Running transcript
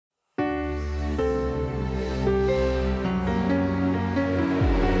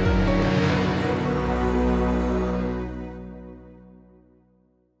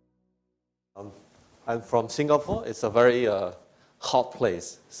I'm from Singapore. It's a very hot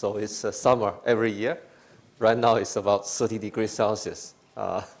place, so it's summer every year. Right now it's about 30 degrees Celsius,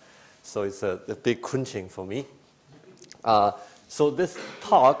 so it's a big crunching for me. So this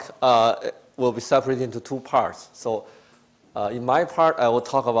talk will be separated into two parts. So in my part, I will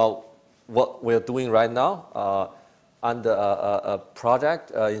talk about what we're doing right now under a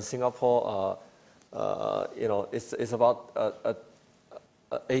project in Singapore. It's about a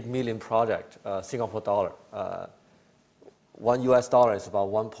 8 million project, Singapore dollar. $1 US is about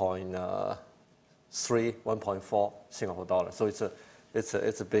 1.3, 1.4 Singapore dollar. So it's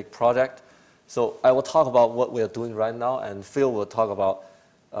a big project. So I will talk about what we are doing right now, and Phil will talk about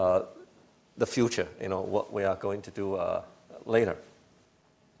the future. What we are going to do later.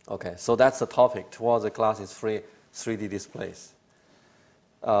 Okay, so that's the topic. Towards the glass is free 3D displays.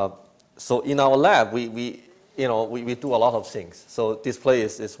 So in our lab, we do a lot of things. So display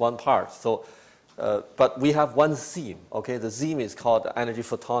is one part. So, but we have one theme. Okay, the theme is called energy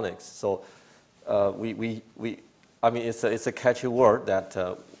photonics. So I mean, it's a catchy word that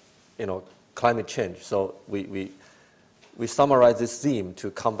climate change. So we summarize this theme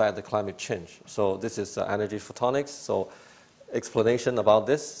to combat the climate change. So this is energy photonics. So explanation about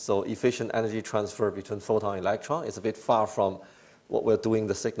this. So efficient energy transfer between photon and electron is a bit far from what we're doing,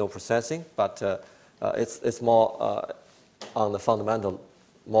 the signal processing, but it's more on the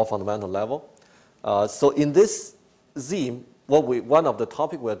more fundamental level. So in this theme, one of the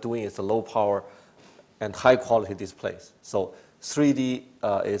topics we're doing is the low power and high quality displays. So 3D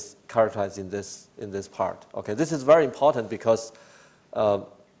is characterized in this part. Okay, this is very important because low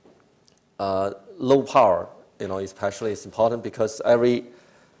power, especially is important because every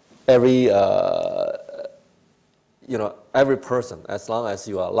person, as long as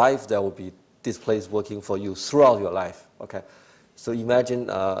you are alive, there will be displays working for you throughout your life. Okay, so imagine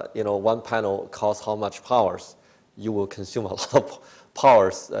one panel costs how much powers. You will consume a lot of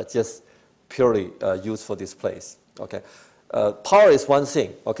powers just purely used for displays. Okay, power is one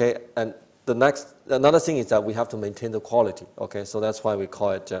thing. Okay, and another thing is that we have to maintain the quality. Okay, so that's why we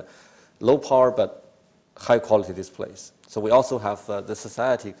call it low power but high quality displays. So we also have the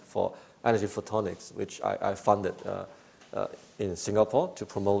Society for Energy Photonics, which I funded in Singapore to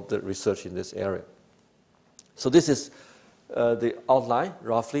promote the research in this area. So this is the outline,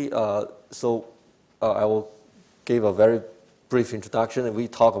 roughly. So I will give a very brief introduction, and we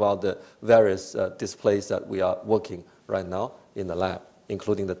talk about the various displays that we are working right now in the lab,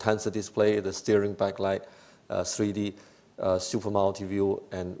 including the tensor display, the steering backlight, 3D super multi-view,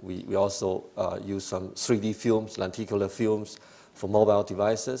 and we also use some 3D films, lenticular films for mobile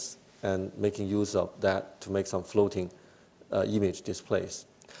devices, and making use of that to make some floating image displays.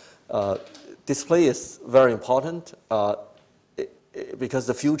 Display is very important because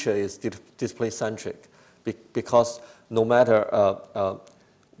the future is display-centric, because no matter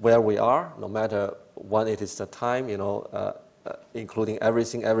where we are, no matter when it is the time, including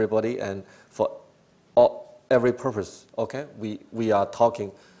everything, everybody, and for every purpose, okay, we are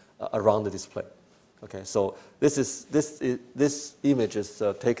talking around the display. Okay, so this image is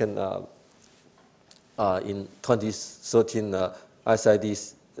taken in 2013 SID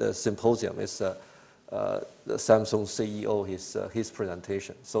symposium. It's the Samsung CEO, his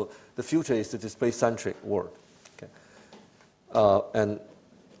presentation. So the future is the display-centric world. Okay, and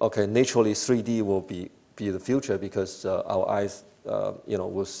okay, naturally 3D will be the future because our eyes,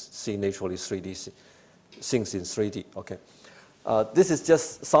 will see naturally 3D things in 3D. Okay, this is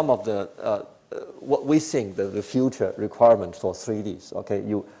just some of the what we think the future requirement for 3Ds. Okay,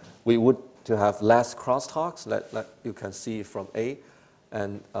 we would to have less crosstalks, like you can see from A,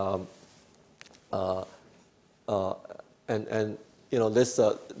 and there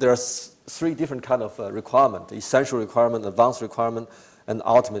are three different kind of requirement: essential requirement, advanced requirement, and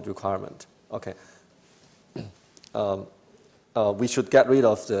ultimate requirement. Okay. We should get rid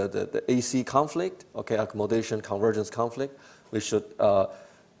of the AC conflict, okay, accommodation convergence conflict. We should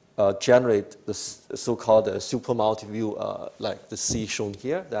generate the so-called super multi-view, like the C shown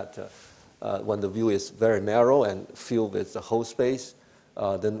here, that when the view is very narrow and filled with the whole space,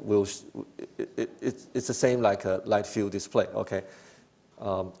 then it's the same like a light field display, okay.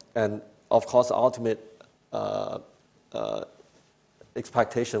 And of course, the ultimate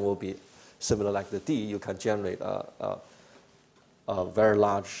expectation will be similar like the D. You can generate a very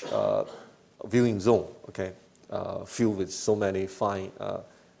large viewing zone, okay, filled with so many fine,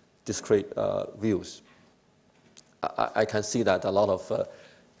 discrete views. I can see that a lot of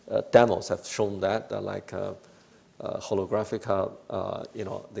demos have shown that, like holographica,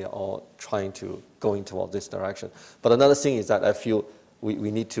 they are all trying to go into this direction. But another thing is that I feel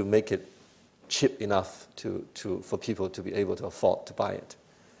we need to make it cheap enough for people to be able to afford to buy it.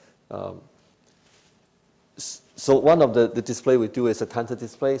 So one of the display we do is a tensor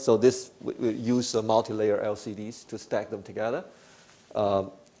display. So this, we use multi-layer LCDs to stack them together.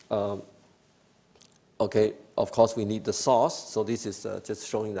 Okay, of course we need the source. So this is just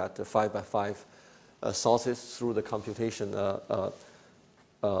showing that the 5x5 sources through the computation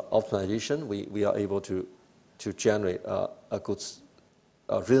optimization, we are able to generate a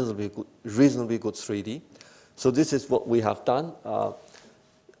reasonably good 3D. So this is what we have done.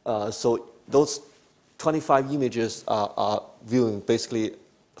 So those 25 images are viewing basically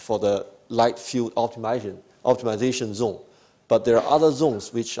for the light field optimization zone. But there are other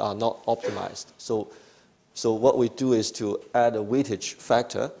zones which are not optimized. So what we do is to add a weightage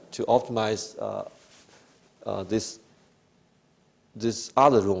factor to optimize these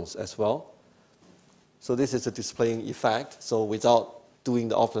other zones as well. So this is a displaying effect. So without doing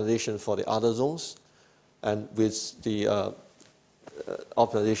the optimization for the other zones and with the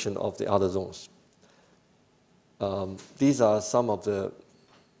optimization of the other zones. These are some of the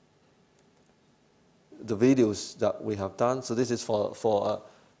videos that we have done. So this is for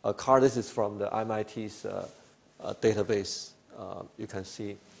a car. This is from the MIT's database. You can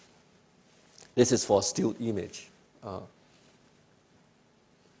see this is for still image.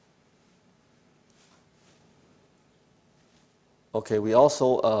 Okay, we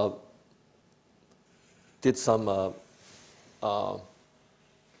also did some, for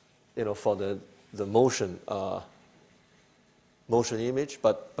the motion image,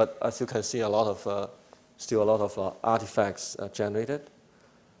 but as you can see, still a lot of artifacts generated,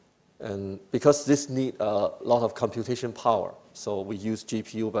 and because this need a lot of computation power, so we use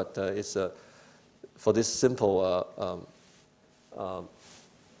GPU, but it's for this simple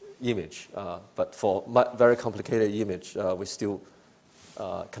image, but for very complicated image, we still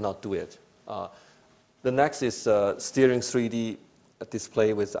cannot do it. The next is steering 3D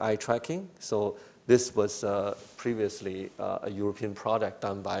display with eye tracking. So this was previously a European project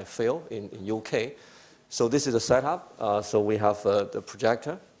done by Phil in UK. So this is a setup. So we have the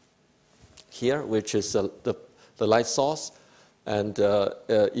projector here, which is the light source, and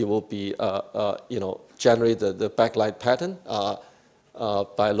it will be generate the backlight pattern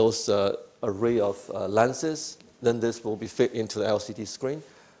by those array of lenses. Then this will be fit into the LCD screen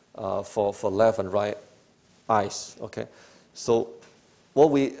for left and right eyes. Okay, so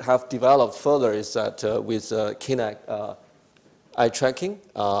what we have developed further is that with Kinect eye tracking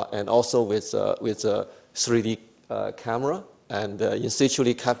and also with a 3D camera and in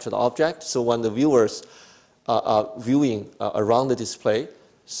situ capture the object. So when the viewers are viewing around the display,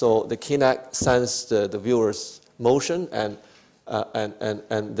 so the Kinect senses the viewer's motion and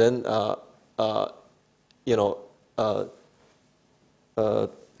then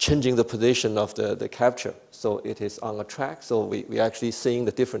changing the position of the capture. So it is on a track. So we actually seeing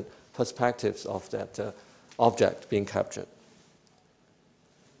the different perspectives of that object being captured.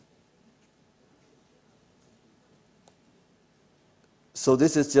 So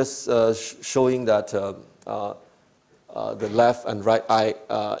this is just showing that the left and right eye,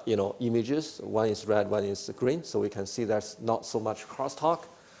 images. One is red, one is green. So we can see there's not so much crosstalk.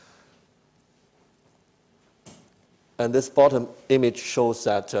 And this bottom image shows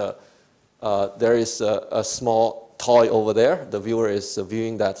that there is a small toy over there. The viewer is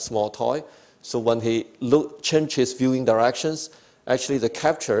viewing that small toy. So when he changes his viewing directions, actually the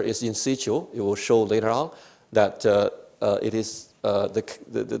capture is in situ. It will show later on that it is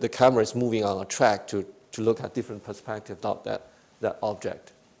the camera is moving on a track to look at different perspectives of that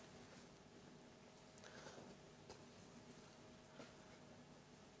object.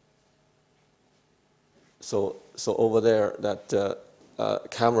 So over there, that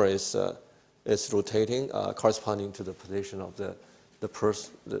camera is rotating, corresponding to the position of the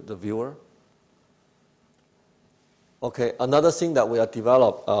viewer. Okay, another thing that we have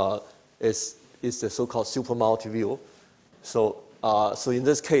developed is the so-called super multi-view. So in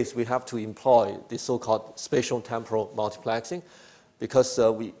this case, we have to employ the so-called spatial temporal multiplexing, because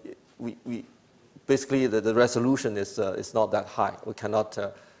we basically the resolution is not that high. We cannot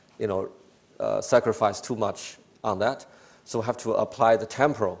sacrifice too much on that. So we have to apply the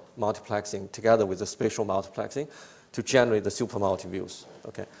temporal multiplexing together with the spatial multiplexing to generate the super multi-views.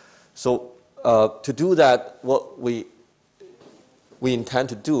 Okay, so to do that, what we intend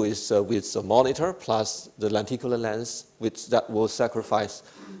to do is with the monitor plus the lenticular lens, which that will sacrifice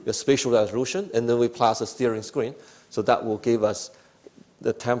the spatial resolution, and then we plus a steering screen, so that will give us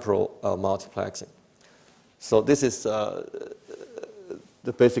the temporal multiplexing. So this is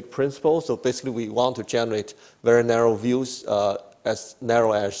the basic principle. So basically, we want to generate very narrow views as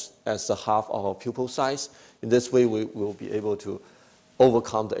narrow as the half of our pupil size. In this way, we will be able to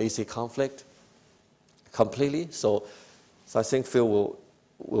overcome the AC conflict completely. So I think Phil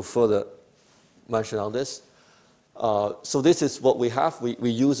will further mention on this. So this is what we have. We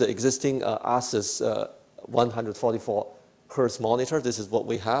use the existing ASUS 144 Hertz monitor. This is what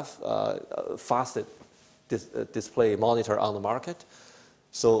we have, fastest display monitor on the market.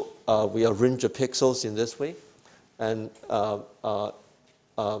 So we arrange the pixels in this way, and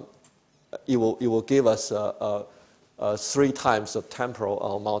it will give us 3 times the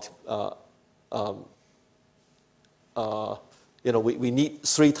temporal we need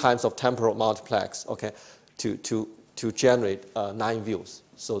 3 times of temporal multiplex, okay, to generate 9 views.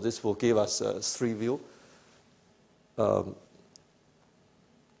 So this will give us 3 view,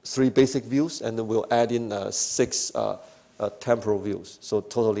 3 basic views, and then we'll add in 6 temporal views. So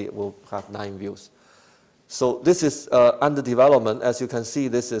totally we'll have 9 views. So this is under development. As you can see,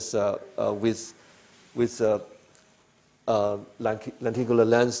 this is with lenticular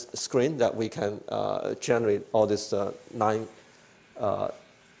lens screen that we can generate all this 9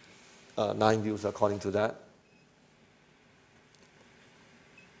 views according to that.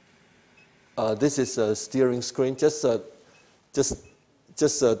 This is a steering screen, just a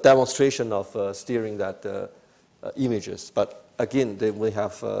demonstration of steering that images. But again, we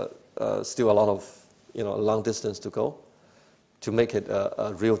have still a lot of long distance to go to make it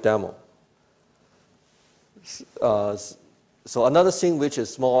a real demo. So another thing which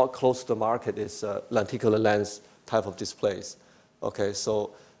is more close to the market is lenticular lens type of displays. Okay,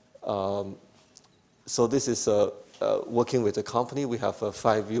 so this is working with the company. We have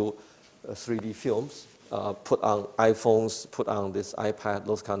 5-view 3D films put on iPhones, put on this iPad,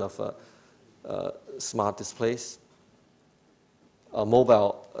 those kind of smart displays,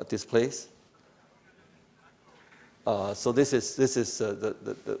 mobile displays. So this is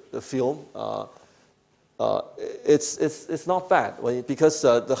the film. It's not bad because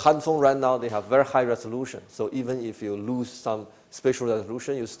the handphone right now, they have very high resolution. So even if you lose some spatial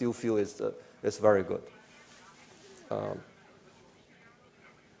resolution, you still feel it's very good.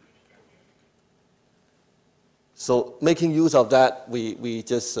 So making use of that, we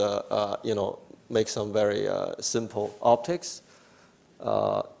just make some very simple optics.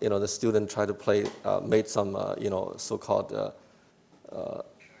 The student tried to made some so-called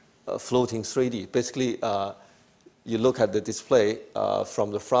floating 3D. Basically, you look at the display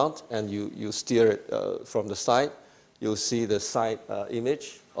from the front, and you steer it from the side. You'll see the side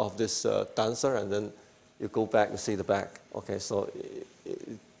image of this dancer, and then you go back and see the back. Okay, so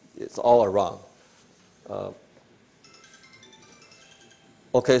it's all around.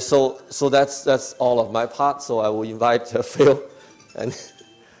 Okay, so that's all of my part. So I will invite Phil, and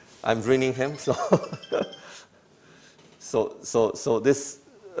I'm bringing him. So this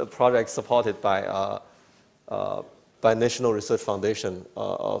project supported by National Research Foundation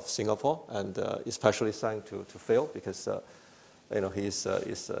of Singapore, and especially thanks to Phil because he's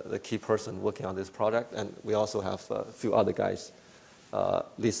the key person working on this project, and we also have a few other guys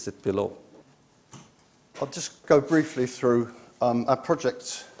listed below. I'll just go briefly through. Our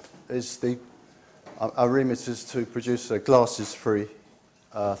project is our remit is to produce a glasses-free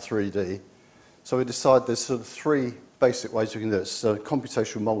 3D. So we decided there's sort of 3 basic ways we can do it. So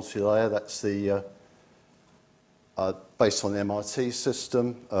computational multi-layer, that's the based on the MIT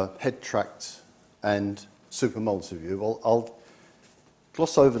system, head-tracked, and super multi-view. Well, I'll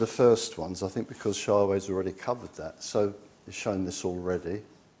gloss over the first ones, I think, because Xiaowei's already covered that. So he's shown this already.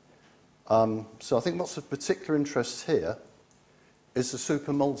 So I think what's of particular interest here is the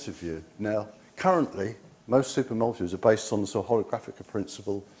super multi-view. Now, currently, most super multi-views are based on the sort of holographic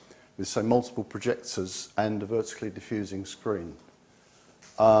principle with, say, multiple projectors and a vertically diffusing screen.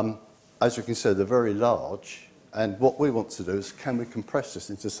 As you can see, they're very large, and what we want to do is, can we compress this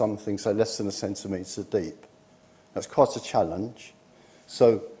into something, say, less than 1 centimetre deep? That's quite a challenge.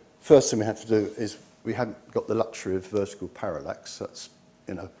 So, first thing we have to do is, we haven't got the luxury of vertical parallax. That's,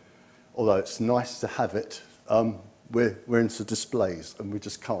 although it's nice to have it, we're into displays, and we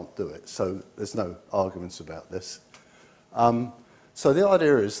just can't do it. So there's no arguments about this. So the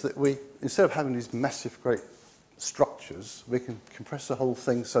idea is that we, instead of having these massive, great structures, we can compress the whole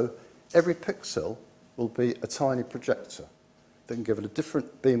thing so every pixel will be a tiny projector that can give it a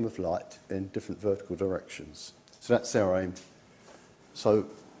different beam of light in different vertical directions. So that's our aim. So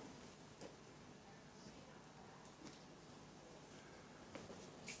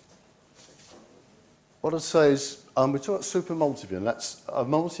what I'd say is, we talk about super multi-view, and that's a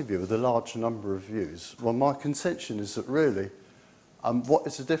multi-view with a large number of views. Well, my contention is that really, what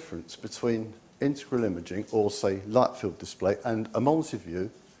is the difference between integral imaging or, say, light field display and a multi-view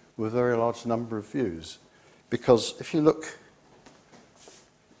with a very large number of views. Because if you look,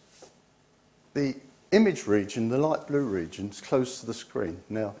 the image region, the light blue region, is close to the screen.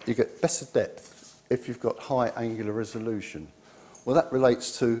 Now, you get better depth if you've got high angular resolution. Well, that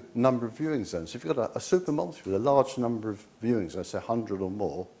relates to number of viewing zones. If you've got a super multi-view, a large number of viewing zones, say 100 or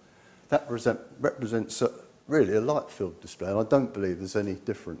more, that represents really a light field display, and I don't believe there's any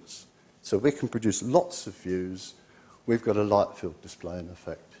difference. So we can produce lots of views. We've got a light field display in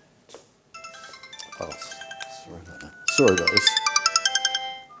effect. Oh, sorry about that. Sorry about this.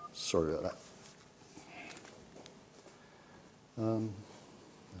 Sorry about that.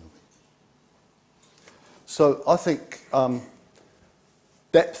 So I think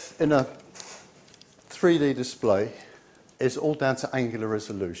depth in a 3D display is all down to angular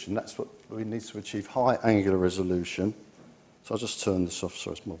resolution. That's what we need to achieve, high angular resolution. So I'll just turn this off.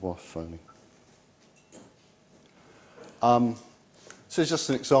 Sorry, it's my wife phoning. So it's just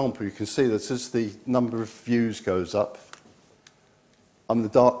an example. You can see that as the number of views goes up, the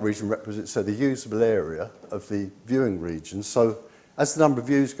dark region represents, say, the usable area of the viewing region. So as the number of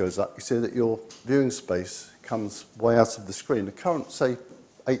views goes up, you see that your viewing space comes way out of the screen. The current, say,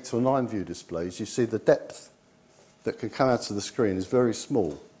 8 or 9 view displays, you see the depth that can come out of the screen is very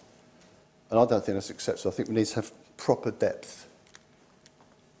small. And I don't think that's acceptable. I think we need to have proper depth.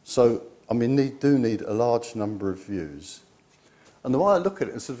 So, I mean, we do need a large number of views. And the way I look at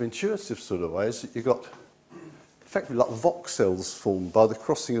it in sort of intuitive sort of way is that you've got effectively like voxels formed by the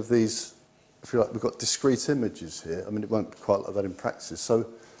crossing of these, if you like, we've got discrete images here. I mean, it won't be quite like that in practice. So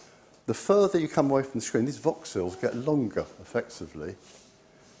the further you come away from the screen, these voxels get longer, effectively.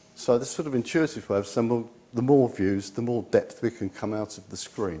 So this sort of intuitive way of saying, well, the more views, the more depth we can come out of the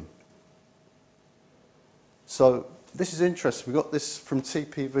screen. So this is interesting. We got this from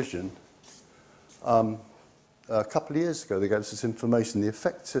TP Vision. A couple of years ago, they gave us this information, the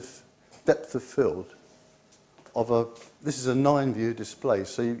effective depth of field of this is a 9-view display.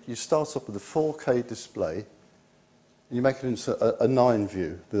 So you start off with a 4K display, and you make it into a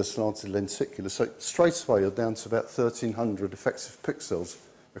 9-view with a slanted lenticular. So straight away, you're down to about 1,300 effective pixels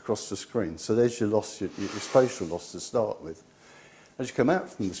across the screen. So there's your loss, your spatial loss to start with. As you come out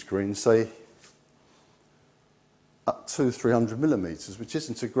from the screen, say, up to 300 millimetres, which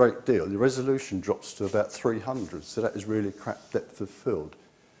isn't a great deal. Your resolution drops to about 300, so that is really crap depth of field.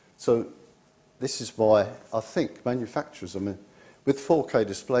 So this is why I think manufacturers, I mean, with 4K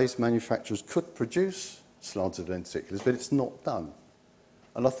displays, manufacturers could produce slanted lenticulars, but it's not done.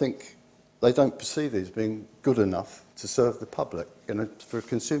 And I think they don't perceive these being good enough to serve the public for a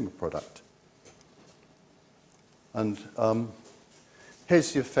consumer product. And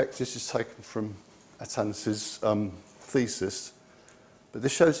here's the effect. This is taken from Atanas' thesis, but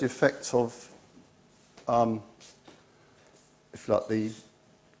this shows the effect of, if you like, the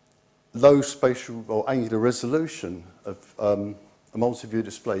low spatial or angular resolution of a multi-view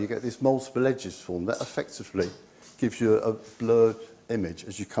display. You get these multiple edges formed. That effectively gives you a blurred image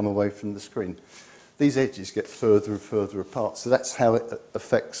as you come away from the screen. These edges get further and further apart, so that's how it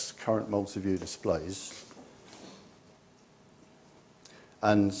affects current multi-view displays.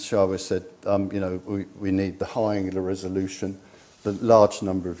 And Xiaowei said, you know, we need the high angular resolution, the large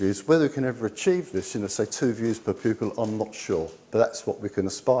number of views. Whether we can ever achieve this, you know, say 2 views per pupil, I'm not sure. But that's what we can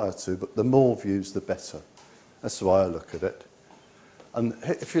aspire to. But the more views, the better. That's the way I look at it. And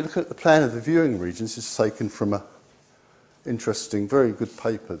if you look at the plan of the viewing regions, it's taken from an interesting, very good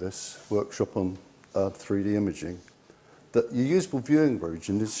paper, this workshop on 3D imaging, that your usable viewing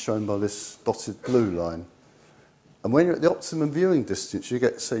region is shown by this dotted blue line. And when you're at the optimum viewing distance, you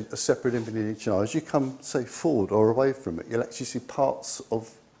get, say, a separate image in each eye. As you come, say, forward or away from it, you'll actually see parts of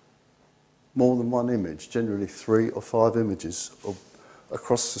more than one image, generally 3 or 5 images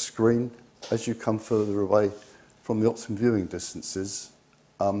across the screen as you come further away from the optimum viewing distances.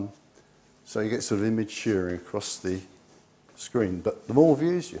 So you get sort of image shearing across the screen. But the more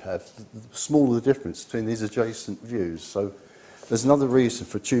views you have, the smaller the difference between these adjacent views. So there's another reason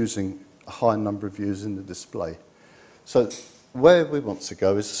for choosing a high number of views in the display. So where we want to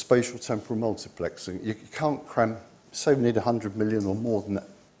go is a spatial temporal multiplexing. You can't cram, say we need 100 million or more than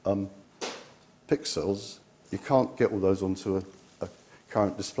that pixels, you can't get all those onto a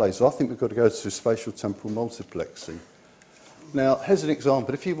current display. So I think we've got to go to spatial temporal multiplexing. Now, here's an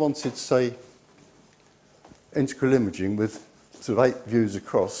example. If you wanted, say, integral imaging with sort of 8 views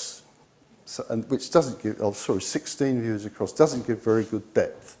across, and which doesn't give, 16 views across, doesn't give very good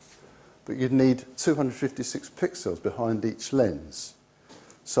depth. But you'd need 256 pixels behind each lens.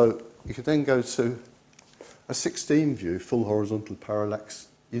 So you could then go to a 16 view, full horizontal parallax.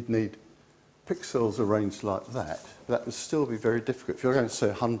 You'd need pixels arranged like that would still be very difficult. If you're going to say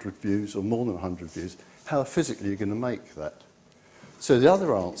 100 views or more than 100 views, how physically are you going to make that? So the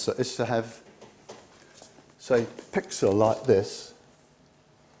other answer is to have, say, pixel like this,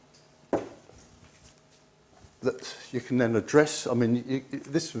 that you can then address. I mean,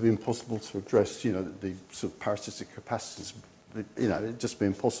 this would be impossible to address, you know, the sort of parasitic capacitance, you know, it'd just be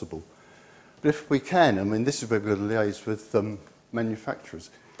impossible. But if we can, I mean, this is where we've got to liaise with manufacturers.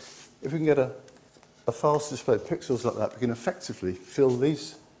 If we can get a fast display of pixels like that, we can effectively fill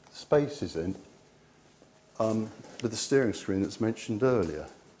these spaces in with the steering screen that's mentioned earlier.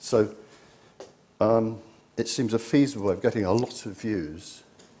 So it seems a feasible way of getting a lot of views.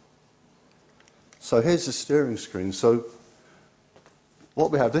 So here's the steering screen. So what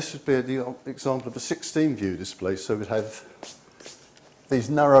we have, this would be the example of a 16-view display. So we'd have these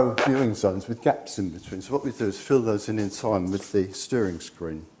narrow viewing zones with gaps in between. So what we do is fill those in time with the steering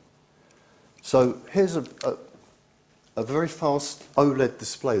screen. So here's a very fast OLED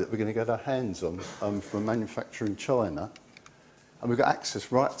display that we're going to get our hands on from a manufacturer in China. And we've got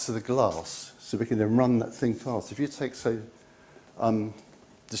access right to the glass, so we can then run that thing fast. If you take, say,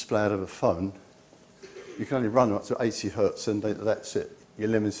 display out of a phone, you can only run up to 80 hertz and that's it. You're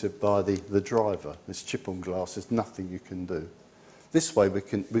limited by the driver. This chip on glass, there's nothing you can do. This way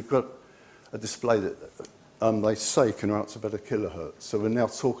we've got a display that they say can run up to about 1 kilohertz. So we're now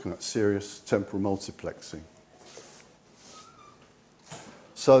talking about serious temporal multiplexing.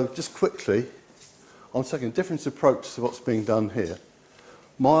 So just quickly, I'm taking a different approach to what's being done here.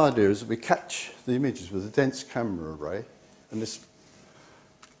 My idea is that we catch the images with a dense camera array, and this,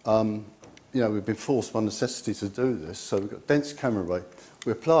 you know, we've been forced by necessity to do this, so we've got a dense camera array.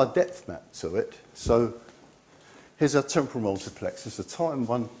 We apply a depth map to it, so here's our temporal multiplex. It's a time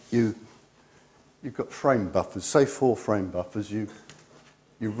one, you've got frame buffers, say 4 frame buffers, you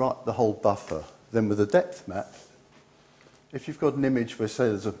write the whole buffer. Then with a depth map, if you've got an image where, say,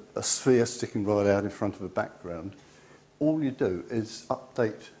 there's a sphere sticking right out in front of a background, all you do is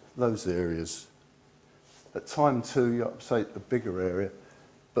update those areas. At time 2, you update the bigger area,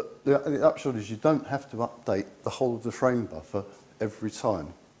 but the upshot is you don't have to update the whole of the frame buffer every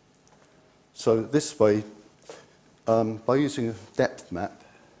time. So this way, by using a depth map,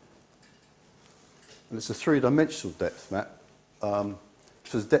 and it's a 3-dimensional depth map,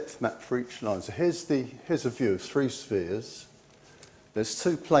 so there's a depth map for each line. So here's a view of 3 spheres. There's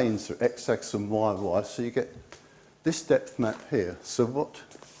 2 planes, x-axis and y-y, so you get this depth map here. So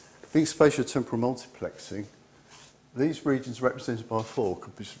being spatial temporal multiplexing, these regions represented by 4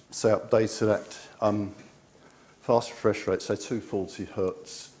 could be, say, updated at fast refresh rate, say 240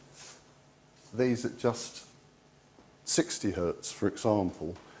 hertz. These at just 60 hertz, for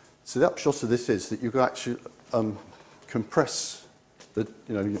example. So the upshot of this is that you can actually compress you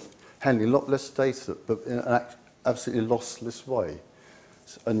know, you're handling a lot less data, but in an absolutely lossless way.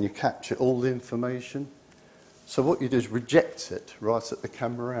 And you capture all the information. So what you do is reject it right at the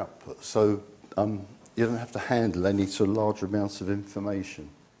camera output. So you don't have to handle any sort of large amounts of information.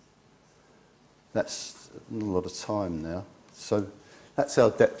 That's a lot of time now. So that's how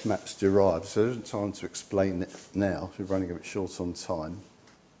depth maps derive. So there isn't time to explain it now. We're running a bit short on time.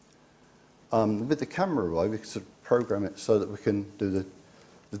 With the camera array, we can sort of program it so that we can do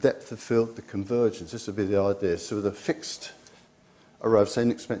the depth of field, the convergence. This would be the idea. So with a fixed array of, say,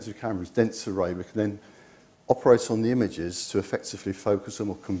 inexpensive cameras, dense array, we can then operate on the images to effectively focus them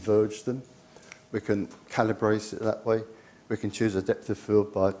or converge them. We can calibrate it that way. We can choose a depth of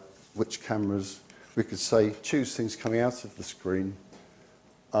field by which cameras. We could say, choose things coming out of the screen,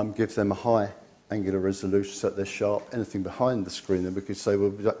 give them a high angular resolution so that they're sharp. Anything behind the screen, then we could say,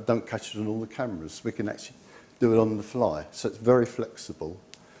 well, don't catch it on all the cameras. We can actually do it on the fly. So it's very flexible.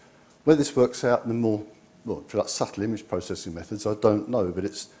 Where this works out in the more, well, if you like, subtle image processing methods, I don't know, but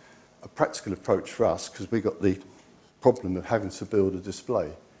it's a practical approach for us because we got the problem of having to build a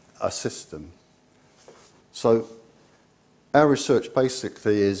display, a system. So our research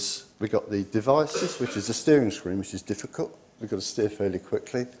basically is we got the devices, which is the steering screen, which is difficult. We've got to steer fairly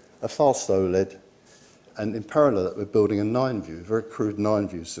quickly, a fast OLED, and in parallel that we're building a 9-view, a very crude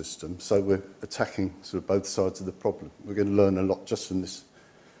 9-view system. So we're attacking sort of both sides of the problem. We're going to learn a lot just from this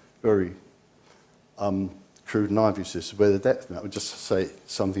very crude 9-view system, where the depth map would just say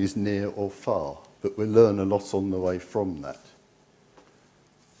something is near or far, but we'll learn a lot on the way from that.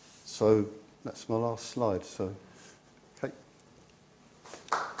 So that's my last slide. So.